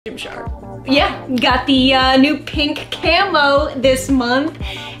GYMSHARK. Yeah, got the new pink camo this month.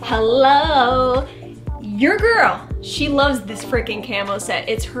 Hello. Your girl, she loves this freaking camo set.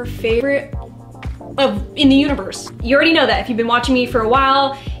 It's her favorite in the universe. You already know that. If you've been watching me for a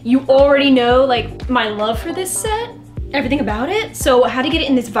while, you already know like my love for this set, everything about it. So I had to get it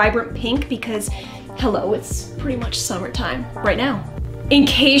in this vibrant pink because, hello, it's pretty much summertime right now. In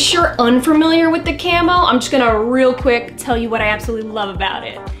case you're unfamiliar with the camo, I'm just gonna real quick tell you what I absolutely love about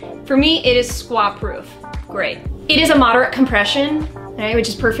it. For me, it is squat proof. Great. It is a moderate compression, right, which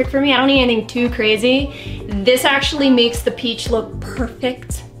is perfect for me. I don't need anything too crazy. This actually makes the peach look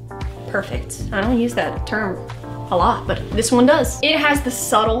perfect. Perfect. I don't use that term a lot, but this one does. It has the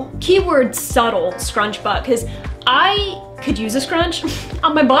subtle, keyword subtle, scrunch butt, because I could use a scrunch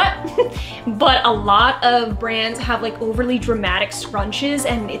on my butt, but a lot of brands have like overly dramatic scrunches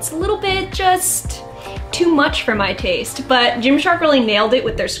and it's a little bit just too much for my taste, but GYMSHARK really nailed it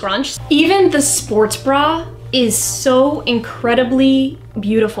with their scrunch. Even the sports bra is so incredibly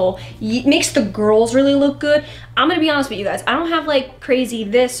beautiful. It makes the girls really look good. I'm gonna be honest with you guys, I don't have like crazy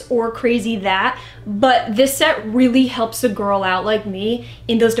this or crazy that, but this set really helps a girl out like me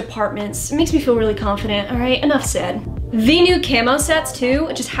in those departments. It makes me feel really confident. All right, enough said. The new camo sets too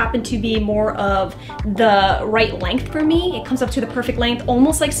just happen to be more of the right length for me. It comes up to the perfect length,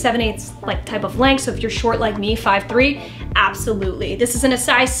 almost like 7/8 like type of length. So if you're short like me, 5'3", absolutely. This is in a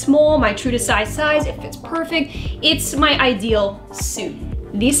size small, my true to size, it fits perfect. It's my ideal suit.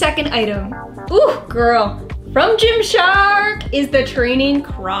 The second item, ooh, girl, from GYMSHARK is the training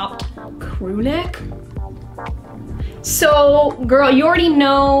cropped crew neck. So, girl, you already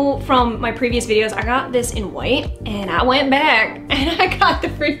know from my previous videos, I got this in white and I went back and I got the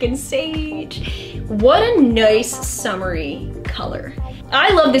freaking sage. What a nice summery color.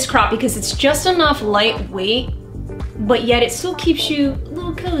 I love this crop because it's just enough lightweight, but yet it still keeps you a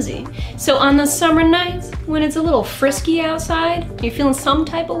little cozy. So on the summer nights, when it's a little frisky outside, you're feeling some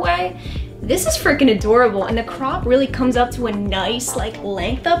type of way, this is freaking adorable, and the crop really comes up to a nice like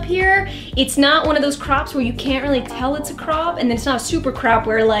length up here. It's not one of those crops where you can't really tell it's a crop, and then it's not a super crop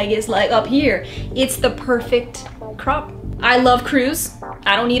where like it's like up here. It's the perfect crop. I love crews.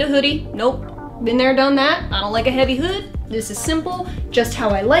 I don't need a hoodie. Nope. Been there, done that. I don't like a heavy hood. This is simple, just how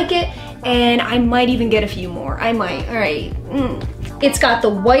I like it, and I might even get a few more. I might. All right. It's got the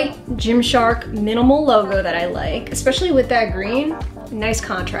white GYMSHARK minimal logo that I like, especially with that green. Nice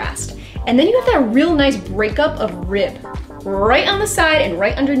contrast. And then you have that real nice breakup of rib right on the side and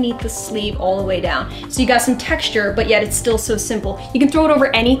right underneath the sleeve all the way down. So you got some texture, but yet it's still so simple. You can throw it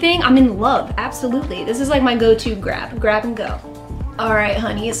over anything. I'm in love, absolutely. This is like my go-to grab and go. All right,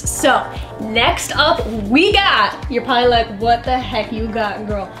 honeys, so next up we got, you're probably like, what the heck you got,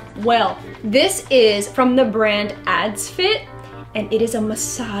 girl? Well, this is from the brand AdsFit, and it is a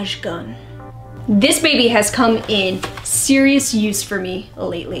massage gun. This baby has come in serious use for me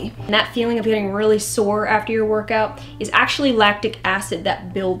lately. And that feeling of getting really sore after your workout is actually lactic acid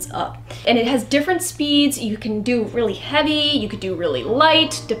that builds up. And it has different speeds. You can do really heavy, you could do really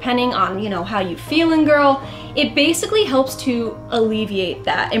light, depending on, you know, how you feeling, girl. It basically helps to alleviate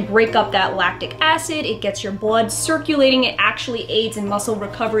that and break up that lactic acid. It gets your blood circulating. It actually aids in muscle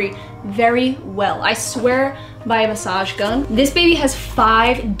recovery very well. I swear by a massage gun. This baby has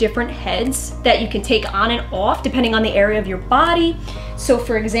 5 different heads that you can take on and off depending on the area of your body. So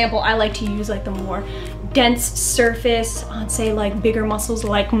for example, I like to use like the more dense surface on say like bigger muscles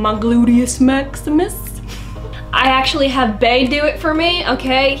like my gluteus maximus. I actually have Bay do it for me,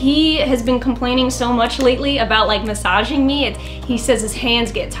 okay? He has been complaining so much lately about like massaging me. He says his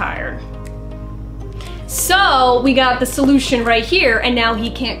hands get tired. So we got the solution right here and now he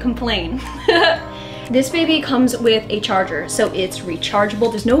can't complain. This baby comes with a charger, so it's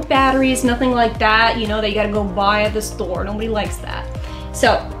rechargeable. There's no batteries, nothing like that, you know, that you gotta go buy at the store. Nobody likes that.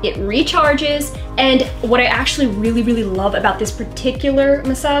 So it recharges, and what I actually really love about this particular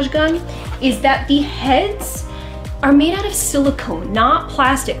massage gun is that the heads are made out of silicone, not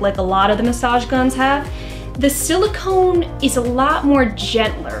plastic like a lot of the massage guns have. The silicone is a lot more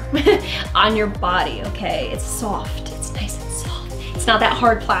gentler on your body, okay? It's soft, it's nice and soft. It's not that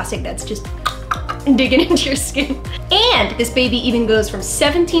hard plastic that's just digging into your skin. And this baby even goes from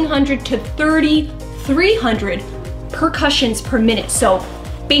 1700 to 3300 percussions per minute. So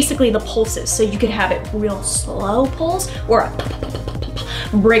basically the pulses. So you could have it real slow pulse or a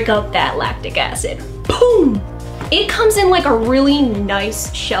break up that lactic acid. Boom! It comes in like a really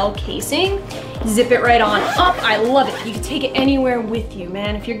nice shell casing. Zip it right on up. I love it. You can take it anywhere with you,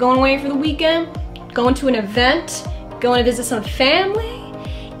 man. If you're going away for the weekend, going to an event, going to visit some family.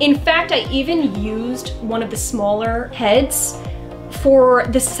 In fact, I even used one of the smaller heads for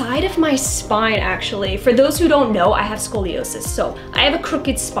the side of my spine, actually. For those who don't know, I have scoliosis. So I have a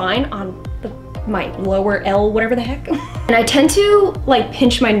crooked spine on my lower L, whatever the heck. And I tend to like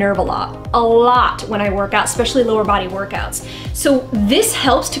pinch my nerve a lot when I work out, especially lower body workouts. So this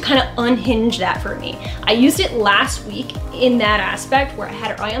helps to kind of unhinge that for me. I used it last week in that aspect where I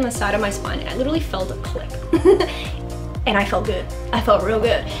had it right on the side of my spine and I literally felt a click. And I felt good. I felt real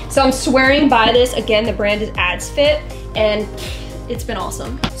good. So I'm swearing by this. Again, the brand is AdsFit and it's been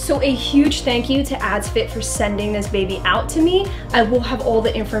awesome. So a huge thank you to AdsFit for sending this baby out to me. I will have all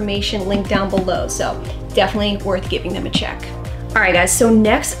the information linked down below, so definitely worth giving them a check. All right guys, so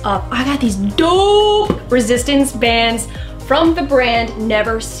next up, I got these dope resistance bands from the brand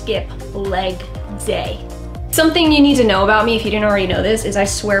Never Skip Leg Day. Something you need to know about me, if you didn't already know this, is I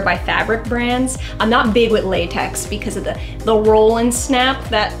swear by fabric brands. I'm not big with latex because of the roll and snap.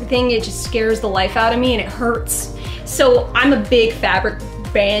 That thing, it just scares the life out of me and it hurts. So I'm a big fabric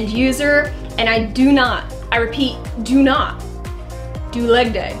band user, and I do not, I repeat, do not do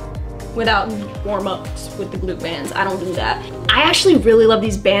leg day without warm-ups with the glute bands. I don't do that. I actually really love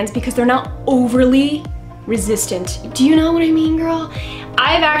these bands because they're not overly resistant. Do you know what I mean, girl?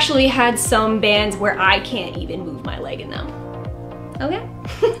 I've actually had some bands where I can't even move my leg in them. Okay?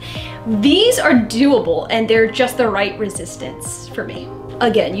 These are doable and they're just the right resistance for me.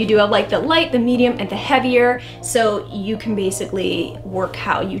 Again, you do have like the light, the medium, and the heavier, so you can basically work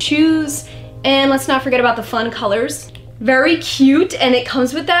how you choose. And let's not forget about the fun colors. Very cute, and it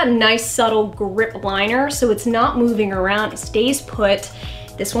comes with that nice subtle grip liner, so it's not moving around, it stays put.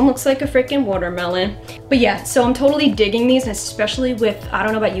 This one looks like a freaking watermelon. But yeah, so I'm totally digging these, and especially with, I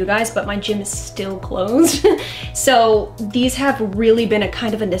don't know about you guys, but my gym is still closed. So these have really been a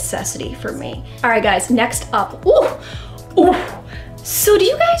kind of a necessity for me. All right guys, next up, ooh. So do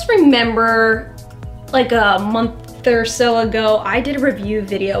you guys remember like a month or so ago, I did a review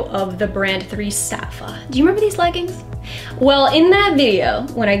video of the brand 3 Safa. Do you remember these leggings? Well, in that video,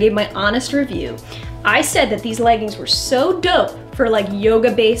 when I gave my honest review, I said that these leggings were so dope for like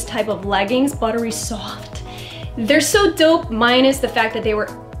yoga-based type of leggings, buttery soft. They're so dope minus the fact that they were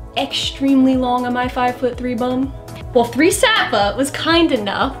extremely long on my 5'3" bum. Well, 3 Safa was kind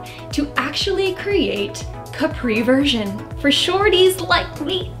enough to actually create capri version for shorties like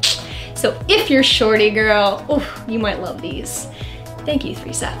me. So if you're shorty girl, oof, you might love these. Thank you,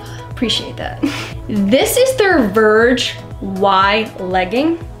 3 Safa, appreciate that. This is their Verge Y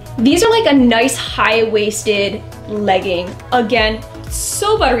legging. These are like a nice high-waisted legging. Again,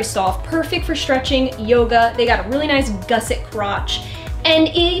 so buttery soft, perfect for stretching, yoga. They got a really nice gusset crotch. And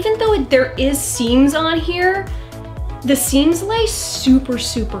even though there is seams on here, the seams lay super,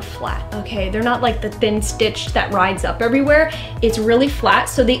 super flat, okay? They're not like the thin stitch that rides up everywhere. It's really flat,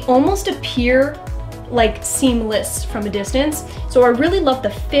 so they almost appear like seamless from a distance. So I really love the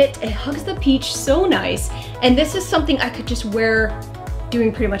fit. It hugs the peach so nice. And this is something I could just wear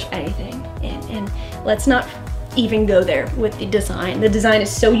doing pretty much anything. And let's not even go there with the design. The design is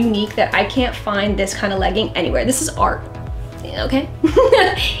so unique that I can't find this kind of legging anywhere. This is art, okay?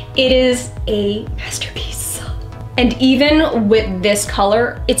 It is a masterpiece. And even with this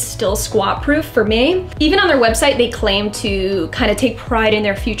color, it's still squat proof for me. Even on their website, they claim to kind of take pride in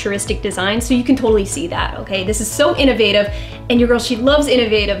their futuristic design, so you can totally see that, okay? This is so innovative, and your girl, she loves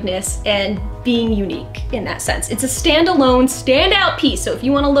innovativeness and being unique in that sense. It's a standalone, standout piece, so if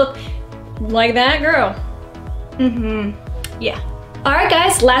you wanna look like that girl, yeah. All right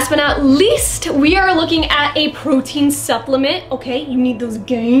guys, last but not least, we are looking at a protein supplement, okay? You need those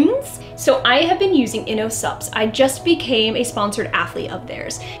gains. So I have been using InnoSupps. I just became a sponsored athlete of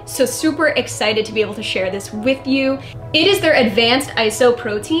theirs. So super excited to be able to share this with you. It is their advanced ISO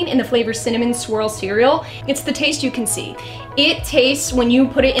protein in the flavor cinnamon swirl cereal. It's the taste you can see. It tastes, when you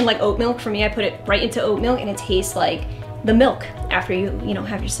put it in like oat milk, for me I put it right into oat milk and it tastes like the milk after you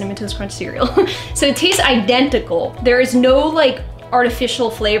have your Cinnamon Toast Crunch cereal. So it tastes identical. There is no like artificial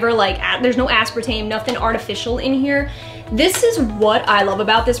flavor, like there's no aspartame, nothing artificial in here. This is what I love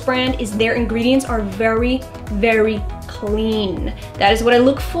about this brand, is their ingredients are very, very clean. That is what I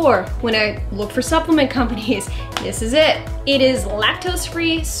look for when I look for supplement companies. This is it. It is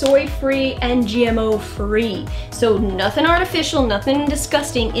lactose-free, soy-free, and GMO-free. So nothing artificial, nothing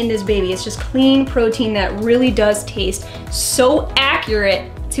disgusting in this baby. It's just clean protein that really does taste so accurate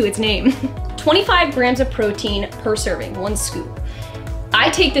to its name. 25 grams of protein per serving, 1 scoop. I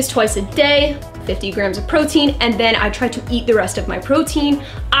take this twice a day, 50 grams of protein, and then I try to eat the rest of my protein.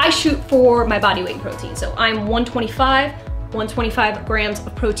 I shoot for my body weight protein. So I'm 125 125 grams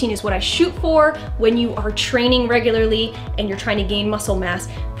of protein is what I shoot for when you are training regularly and you're trying to gain muscle mass.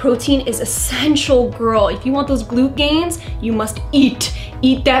 Protein is essential, girl. If you want those glute gains, you must eat.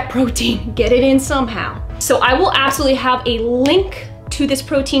 Eat that protein, get it in somehow. So I will absolutely have a link to this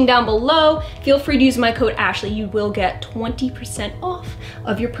protein down below. Feel free to use my code Ashley. You will get 20% off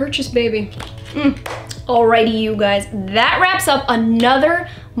of your purchase, baby. Alrighty, you guys, that wraps up another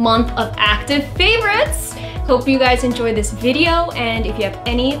month of active favorites. Hope you guys enjoyed this video, and if you have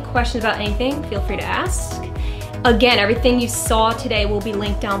any questions about anything, feel free to ask. Again, everything you saw today will be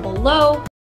linked down below.